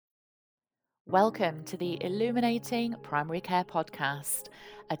Welcome to the Illuminating Primary Care podcast,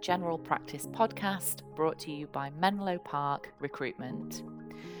 a general practice podcast brought to you by Menlo Park Recruitment.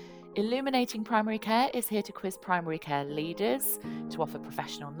 Illuminating Primary Care is here to quiz primary care leaders to offer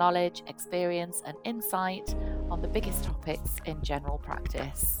professional knowledge, experience and insight on the biggest topics in general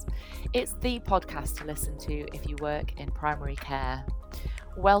practice. It's the podcast to listen to if you work in primary care.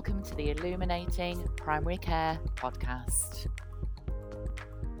 Welcome to the Illuminating Primary Care podcast.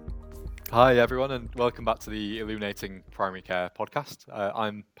 Hi everyone and welcome back to the Illuminating Primary Care podcast.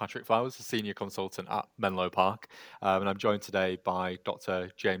 I'm Patrick Flowers, a Senior Consultant at Menlo Park, and I'm joined today by Dr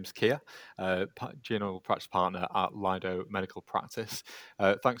James Kier, General Practice Partner at Lido Medical Practice.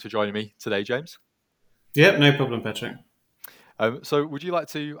 Thanks for joining me today, James. Yep, no problem, Patrick. So would you like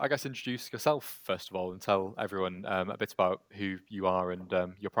to, introduce yourself first of all and tell everyone a bit about who you are and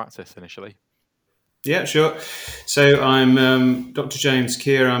your practice initially? Yeah, sure. So I'm Dr James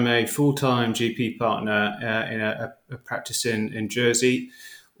Kier. I'm a full-time GP partner in a practice in Jersey.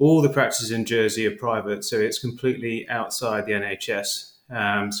 All the practices in Jersey are private, so it's completely outside the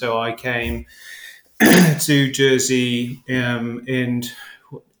NHS. So I came to Jersey in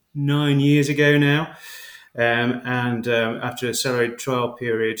 9 years ago now, and after a salaried trial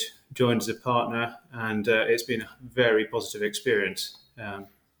period, joined as a partner, and it's been a very positive experience.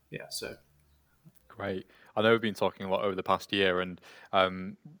 Great. I know we've been talking a lot over the past year, and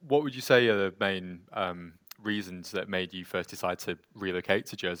what would you say are the main reasons that made you first decide to relocate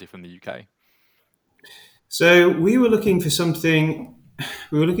to Jersey from the UK? So we were looking for something.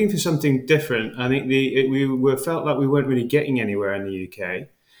 Different. I think we felt like we weren't really getting anywhere in the UK.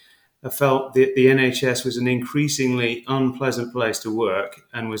 I felt that the NHS was an increasingly unpleasant place to work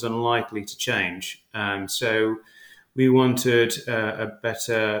and was unlikely to change. So we wanted a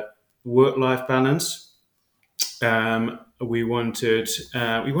better work-life balance. We wanted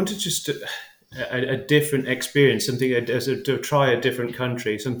just a different experience, something to try a different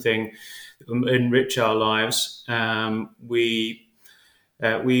country, something enrich our lives. We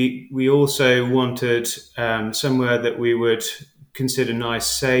also wanted somewhere that we would consider nice,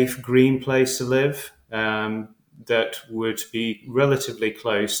 safe, green place to live. That would be relatively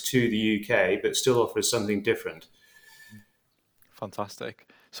close to the UK, but still offers something different. Fantastic.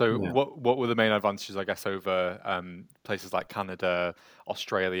 So yeah. What were the main advantages, I guess, over places like Canada,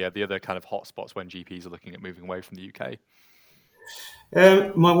 Australia, the other kind of hotspots when GPs are looking at moving away from the UK?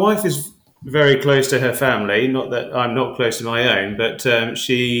 My wife is very close to her family. Not that I'm not close to my own, but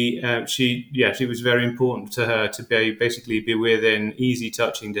she was very important to her to basically be within easy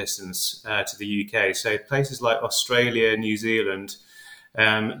touching distance to the UK. So places like Australia, New Zealand,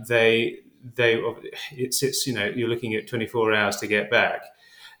 it's you're looking at 24 hours to get back.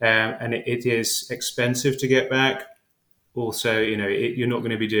 And it is expensive to get back. Also, you're not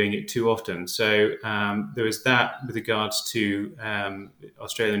going to be doing it too often. So there was that with regards to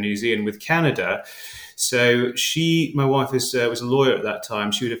Australia and New Zealand. With Canada, so my wife was a lawyer at that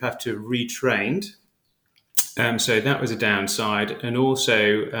time. She would have had to retrained. So that was a downside. And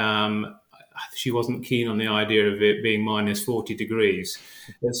also, she wasn't keen on the idea of it being minus 40 degrees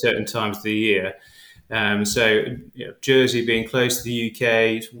at certain times of the year. Jersey being close to the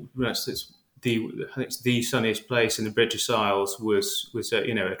UK, it's the sunniest place in the British Isles was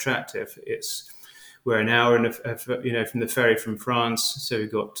attractive. We're an hour from the ferry from France, so we've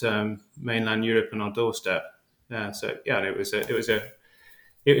got mainland Europe on our doorstep. It was an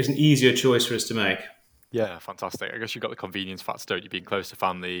easier choice for us to make. Yeah, fantastic. I guess you've got the convenience factor, don't you, being close to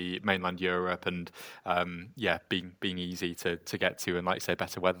family, mainland Europe, and being easy to get to, and like you say,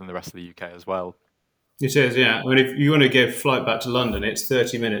 better weather than the rest of the UK as well. It is, yeah. I mean, if you want to get a flight back to London, it's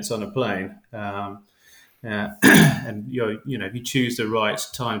 30 minutes on a plane. And if you choose the right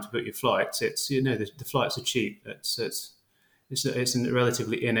time to book your flights, the flights are cheap. It's a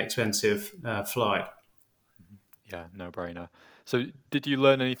relatively inexpensive flight. Yeah, no brainer. So, did you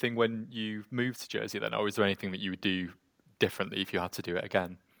learn anything when you moved to Jersey then, or is there anything that you would do differently if you had to do it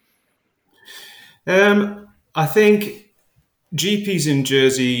again? I think GPs in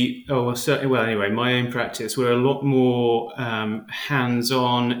Jersey, my own practice, were a lot more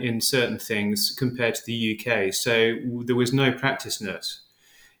hands-on in certain things compared to the UK. So there was no practice nurse.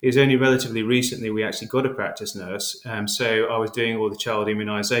 It was only relatively recently we actually got a practice nurse. So I was doing all the child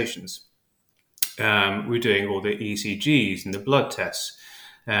immunisations. We were doing all the ECGs and the blood tests.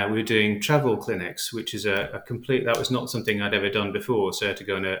 We were doing travel clinics, which is that was not something I'd ever done before. So I had to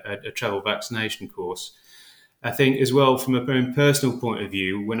go on a travel vaccination course. I think as well, from a very personal point of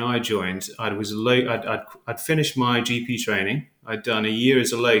view, when I joined, I'd finished my GP training. I'd done a year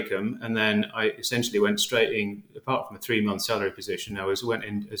as a locum, and then I essentially went straight in. Apart from a 3-month salary position, went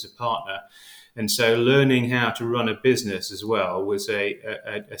in as a partner, and so learning how to run a business as well was a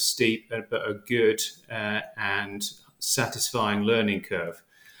steep but a good and satisfying learning curve.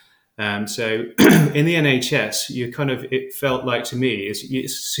 So in the NHS, it felt like to me it's a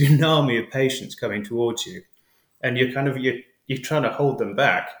tsunami of patients coming towards you, and you're trying to hold them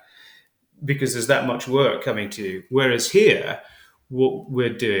back because there's that much work coming to you. Whereas here, what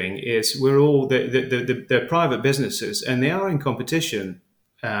we're doing is we're all they're private businesses, and they are in competition,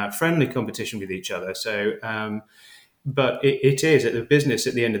 friendly competition with each other. So, but it is at the business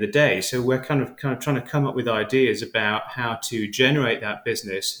at the end of the day. So we're kind of trying to come up with ideas about how to generate that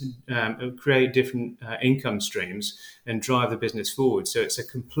business, create different income streams, and drive the business forward. So it's a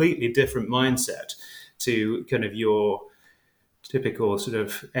completely different mindset to kind of your typical sort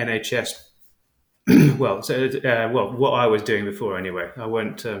of NHS. What I was doing before anyway. I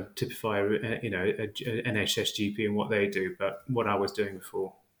won't typify, an NHS GP and what they do, but what I was doing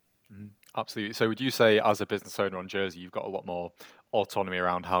before. Absolutely. So would you say as a business owner on Jersey, you've got a lot more autonomy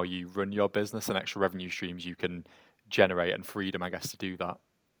around how you run your business and extra revenue streams you can generate and freedom, I guess, to do that?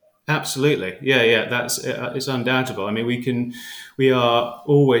 Absolutely. Yeah. That's it's undoubtable. I mean, we are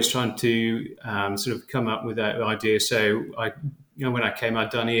always trying to sort of come up with that idea. So when I came,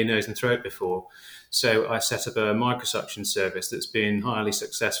 I'd done ear, nose and throat before. So I set up a microsuction service that's been highly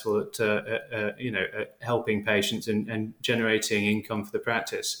successful at helping patients and generating income for the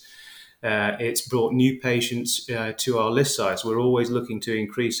practice. It's brought new patients to our list size. We're always looking to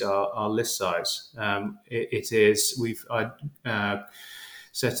increase our list size. I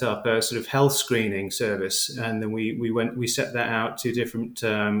set up a sort of health screening service, and then we set that out to different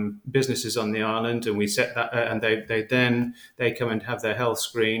businesses on the island, and we set that, and they come and have their health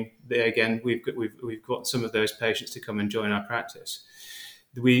screen. We've got some of those patients to come and join our practice.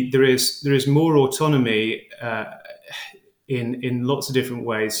 There is more autonomy in lots of different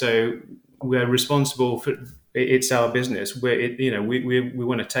ways. So we're responsible for. It's our business. We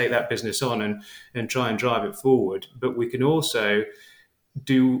want to take that business on and try and drive it forward, but we can also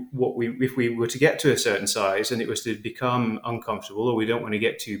do if we were to get to a certain size and it was to become uncomfortable, or we don't want to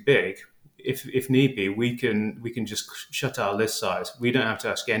get too big, if need be, we can just shut our list size. We don't have to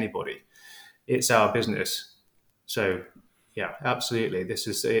ask anybody. It's our business. So yeah, absolutely.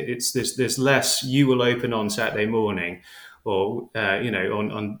 There's less. You will open on Saturday morning, or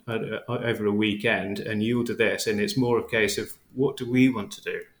on over a weekend, and you'll do this, and it's more a case of what do we want to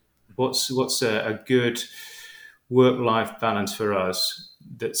do? What's a good work-life balance for us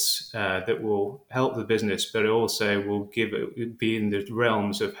that will help the business, but also will be in the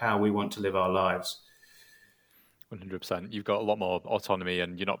realms of how we want to live our lives. 100%. You've got a lot more autonomy,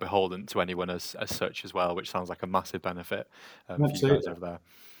 and you're not beholden to anyone as such as well, which sounds like a massive benefit for you guys over there.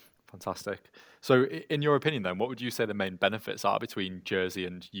 Fantastic. So in your opinion then, what would you say the main benefits are between Jersey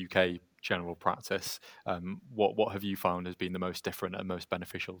and UK general practice? What have you found has been the most different and most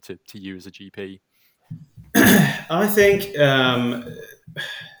beneficial to you as a GP? I think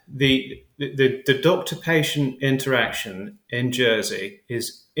the doctor-patient interaction in Jersey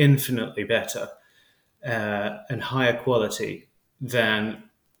is infinitely better and higher quality than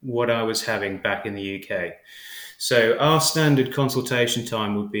what I was having back in the UK. So our standard consultation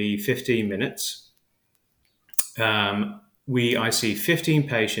time would be 15 minutes. I see 15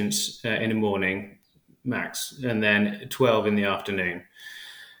 patients in the morning max, and then 12 in the afternoon.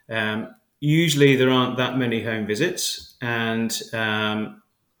 Usually there aren't that many home visits, and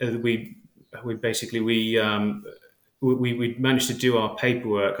we managed to do our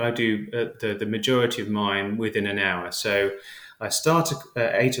paperwork. I do the majority of mine within an hour. So I start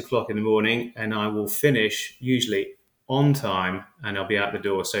at 8 o'clock in the morning, and I will finish usually on time, and I'll be out the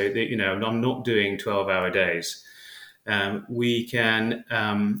door. So I'm not doing 12-hour days.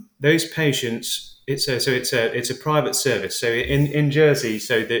 Those patients. It's a private service. So in Jersey,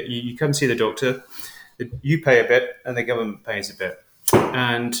 so that you come see the doctor, you pay a bit, and the government pays a bit.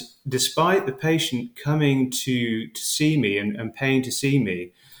 And despite the patient coming to see me and paying to see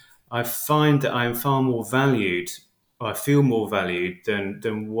me, I find that I am far more valued. I feel more valued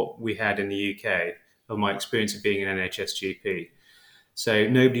than what we had in the UK, of my experience of being an NHS GP. So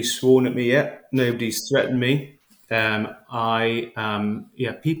nobody's sworn at me yet. Nobody's threatened me.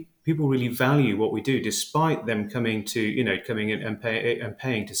 People really value what we do, despite them coming in and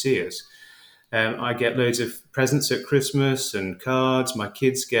paying to see us. I get loads of presents at Christmas and cards. My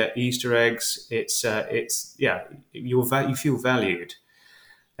kids get Easter eggs. You feel valued.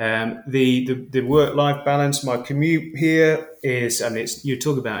 The work-life balance, my commute here is, you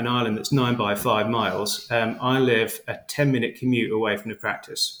talk about an island that's 9 by 5 miles. I live a 10-minute commute away from the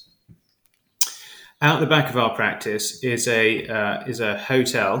practice. Out the back of our practice is a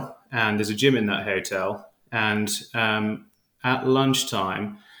hotel, and there's a gym in that hotel. And at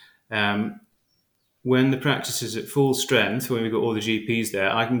lunchtime, when the practice is at full strength, when we've got all the GPs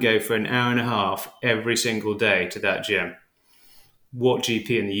there, I can go for an hour and a half every single day to that gym. What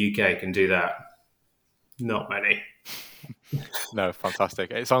GP in the UK can do that? Not many. No,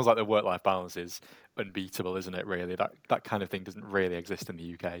 fantastic. It sounds like the work-life balance is unbeatable, isn't it, really? That kind of thing doesn't really exist in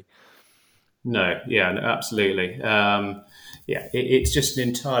the UK. No, yeah, no, absolutely. It's just an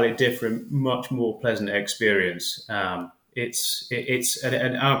entirely different, much more pleasant experience. And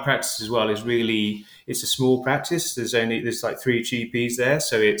our practice as well is really, it's a small practice. There's like 3 GPs there,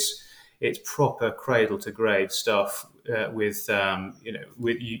 so it's proper cradle to grave stuff. You've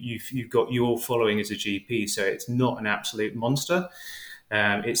got your following as a GP, so it's not an absolute monster.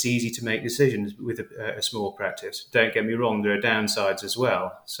 It's easy to make decisions with a small practice. Don't get me wrong, there are downsides as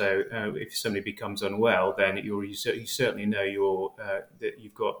well. So if somebody becomes unwell, then you certainly know that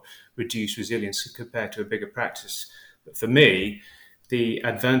you've got reduced resilience compared to a bigger practice. But for me, the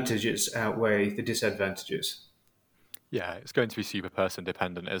advantages outweigh the disadvantages. Yeah, it's going to be super person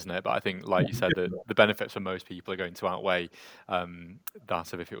dependent, isn't it? But I think, like you said, the benefits for most people are going to outweigh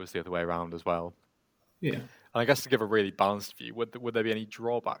that of if it was the other way around as well. Yeah. And I guess to give a really balanced view, would there be any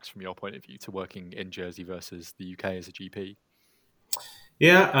drawbacks from your point of view to working in Jersey versus the UK as a GP?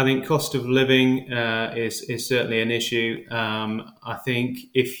 Yeah, I think cost of living is certainly an issue. I think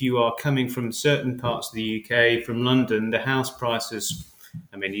if you are coming from certain parts of the UK, from London, the house prices,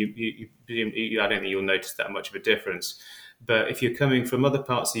 I mean, I don't think you'll notice that much of a difference. But if you're coming from other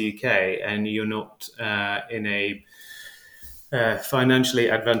parts of the UK and you're not in a financially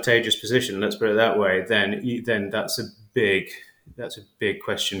advantageous position, let's put it that way, then that's a big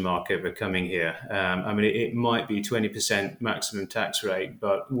question mark over coming here. It might be 20% maximum tax rate,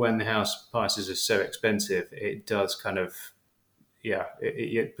 but when the house prices are so expensive, it does kind of,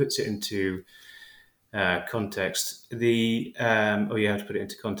 it puts it into context. You have to put it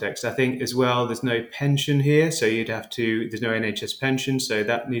into context. I think as well, there's no pension here, so there's no NHS pension, so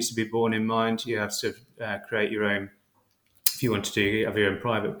that needs to be borne in mind. You have to create your own, if you want to have your own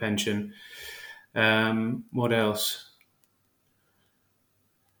private pension. What else?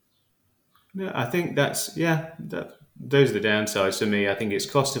 No, I think those are the downsides for me. I think it's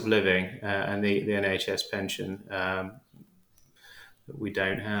cost of living and the NHS pension that we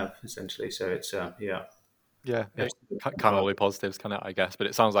don't have, essentially. So it's, Yeah, it can't all be positives, can it, I guess? But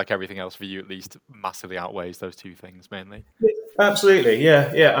it sounds like everything else for you at least massively outweighs those 2 things mainly. Absolutely,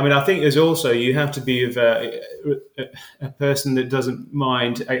 yeah. I think there's also, you have to be a person that doesn't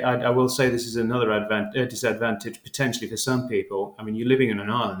mind. I will say this is another disadvantage potentially for some people. I mean, you're living on an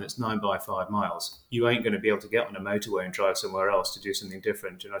island that's 9 by 5 miles. You ain't going to be able to get on a motorway and drive somewhere else to do something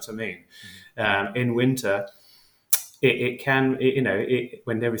different. Do you know what I mean? Mm-hmm. In winter,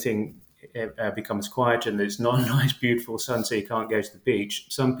 when everything becomes quiet and there's not a nice, beautiful sun, so you can't go to the beach,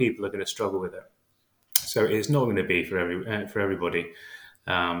 some people are going to struggle with it. So it's not going to be for everybody.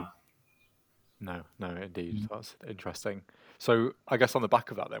 No, indeed. That's interesting. So I guess on the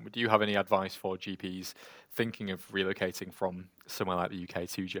back of that then, do you have any advice for GPs thinking of relocating from somewhere like the UK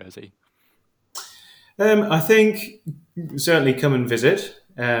to Jersey? I think certainly come and visit.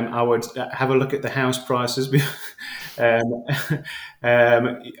 I would have a look at the house prices. I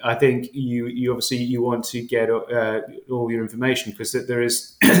think you obviously want to get all your information, because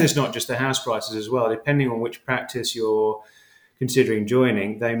there's not just the house prices as well. Depending on which practice you're considering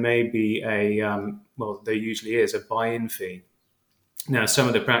joining, there may be there usually is a buy-in fee. Now, some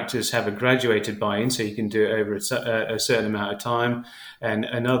of the practices have a graduated buy-in, so you can do it over a certain amount of time,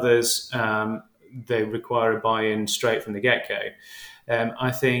 and others they require a buy-in straight from the get-go.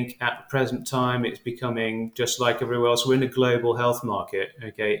 I think at the present time, it's becoming just like everywhere else. We're in a global health market.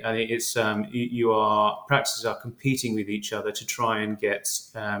 Okay, I think it's practices are competing with each other to try and get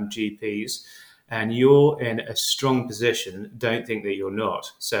GPs, and you're in a strong position. Don't think that you're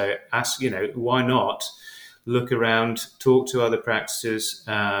not. So ask, why not look around, talk to other practices.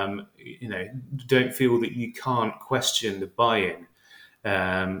 Don't feel that you can't question the buy-in.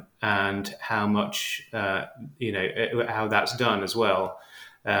 And how much, how that's done as well.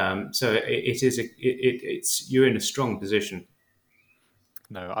 So you're in a strong position.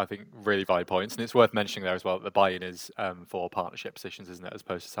 No, I think really valid points, and it's worth mentioning there as well that the buy-in is for partnership positions, isn't it, as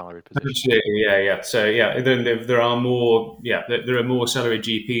opposed to salaried positions? Absolutely, yeah. So then there are more, there are more salaried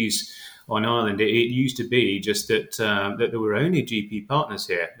GPs on Ireland. It used to be just that there were only GP partners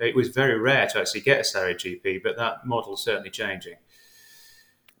here. It was very rare to actually get a salaried GP, but that model's certainly changing.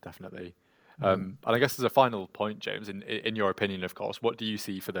 Definitely. And I guess as a final point, James, in your opinion, of course, what do you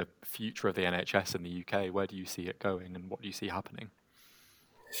see for the future of the NHS in the UK? Where do you see it going, and what do you see happening?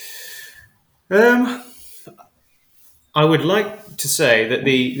 I would like to say that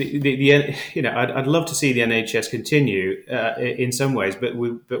I'd love to see the NHS continue in some ways, but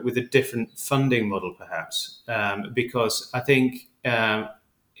with a different funding model, perhaps, because I think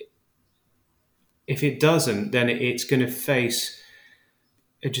if it doesn't, then it's going to face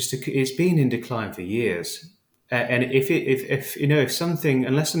it's been in decline for years, and unless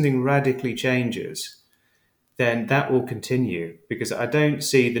something radically changes, then that will continue, because I don't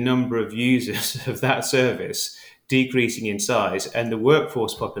see the number of users of that service decreasing in size, and the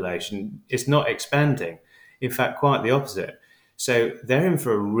workforce population is not expanding. In fact, quite the opposite. So they're in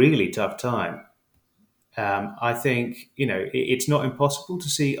for a really tough time. I think, it's not impossible to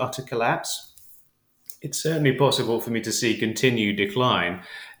see utter collapse. It's certainly possible for me to see continued decline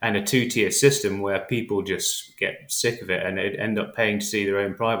and a two-tier system where people just get sick of it and end up paying to see their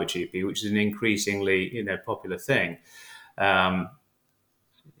own private GP, which is an increasingly, popular thing.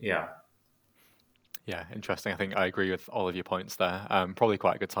 Yeah, interesting. I think I agree with all of your points there. Probably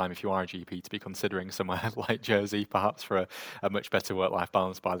quite a good time if you are a GP to be considering somewhere like Jersey, perhaps for a much better work-life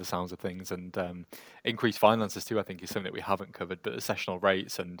balance by the sounds of things, and increased finances too, I think, is something that we haven't covered. But the sessional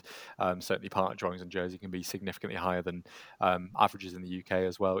rates and certainly partner drawings in Jersey can be significantly higher than averages in the UK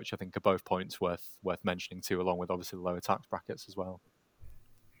as well, which I think are both points worth mentioning too, along with obviously the lower tax brackets as well.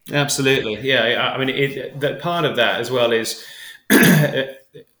 Absolutely, yeah. I mean, that part of that as well is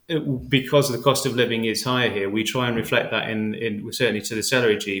because the cost of living is higher here. We try and reflect that in certainly to the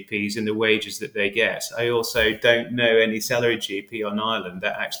salaried GPs in the wages that they get. I also don't know any salaried GP on Ireland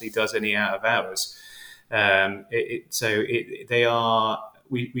that actually does any out of hours.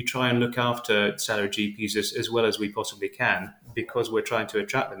 We try and look after salaried GPs as well as we possibly can, because we're trying to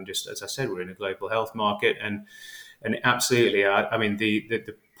attract them. Just as I said, we're in a global health market, and absolutely, I mean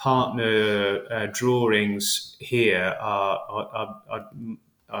the partner drawings here are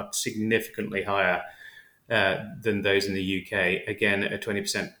significantly higher than those in the UK. Again, at a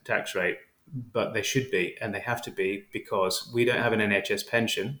 20% tax rate, but they should be, and they have to be, because we don't have an NHS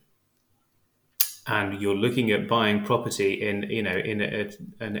pension. And you're looking at buying property in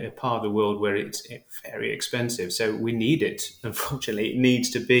a part of the world where it's very expensive. So we need it. Unfortunately, it needs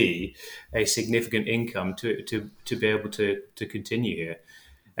to be a significant income to be able to continue here,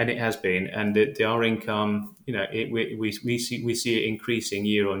 and it has been. And our income, we see it increasing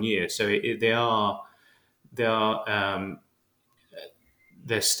year on year. So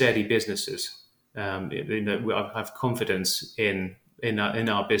they're steady businesses. I have confidence in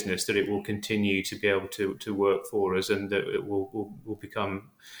our business that it will continue to be able to work for us, and that it will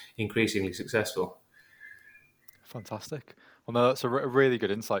become increasingly successful. Fantastic. Well, no, that's a really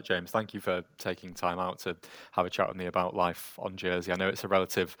good insight, James. Thank you for taking time out to have a chat with me about life on Jersey. I know it's a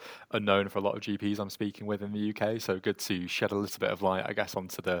relative unknown for a lot of GPs I'm speaking with in the UK, so good to shed a little bit of light, I guess,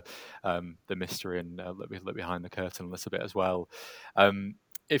 onto the mystery and look behind the curtain a little bit as well.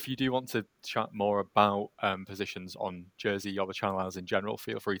 If you do want to chat more about positions on Jersey or the Channel Islands in general,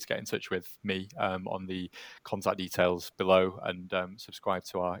 feel free to get in touch with me on the contact details below, and subscribe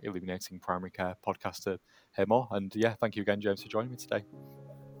to our Illuminating Primary Care podcast to hear more. And yeah, thank you again, James, for joining me today.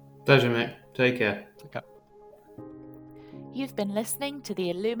 Pleasure, mate. Take care. Take care. You've been listening to the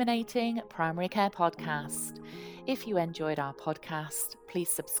Illuminating Primary Care podcast. If you enjoyed our podcast, please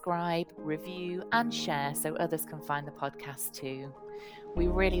subscribe, review, and share so others can find the podcast too. We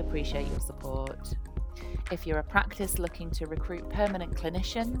really appreciate your support. If you're a practice looking to recruit permanent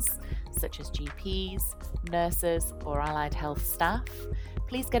clinicians, such as GPs, nurses, or allied health staff,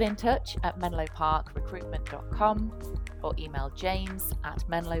 please get in touch at menloparkrecruitment.com or email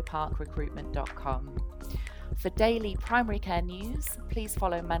james@menloparkrecruitment.com. For daily primary care news, please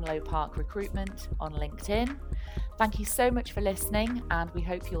follow Menlo Park Recruitment on LinkedIn. Thank you so much for listening, and we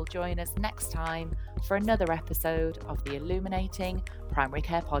hope you'll join us next time for another episode of the Illuminating Primary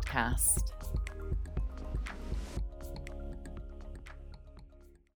Care podcast.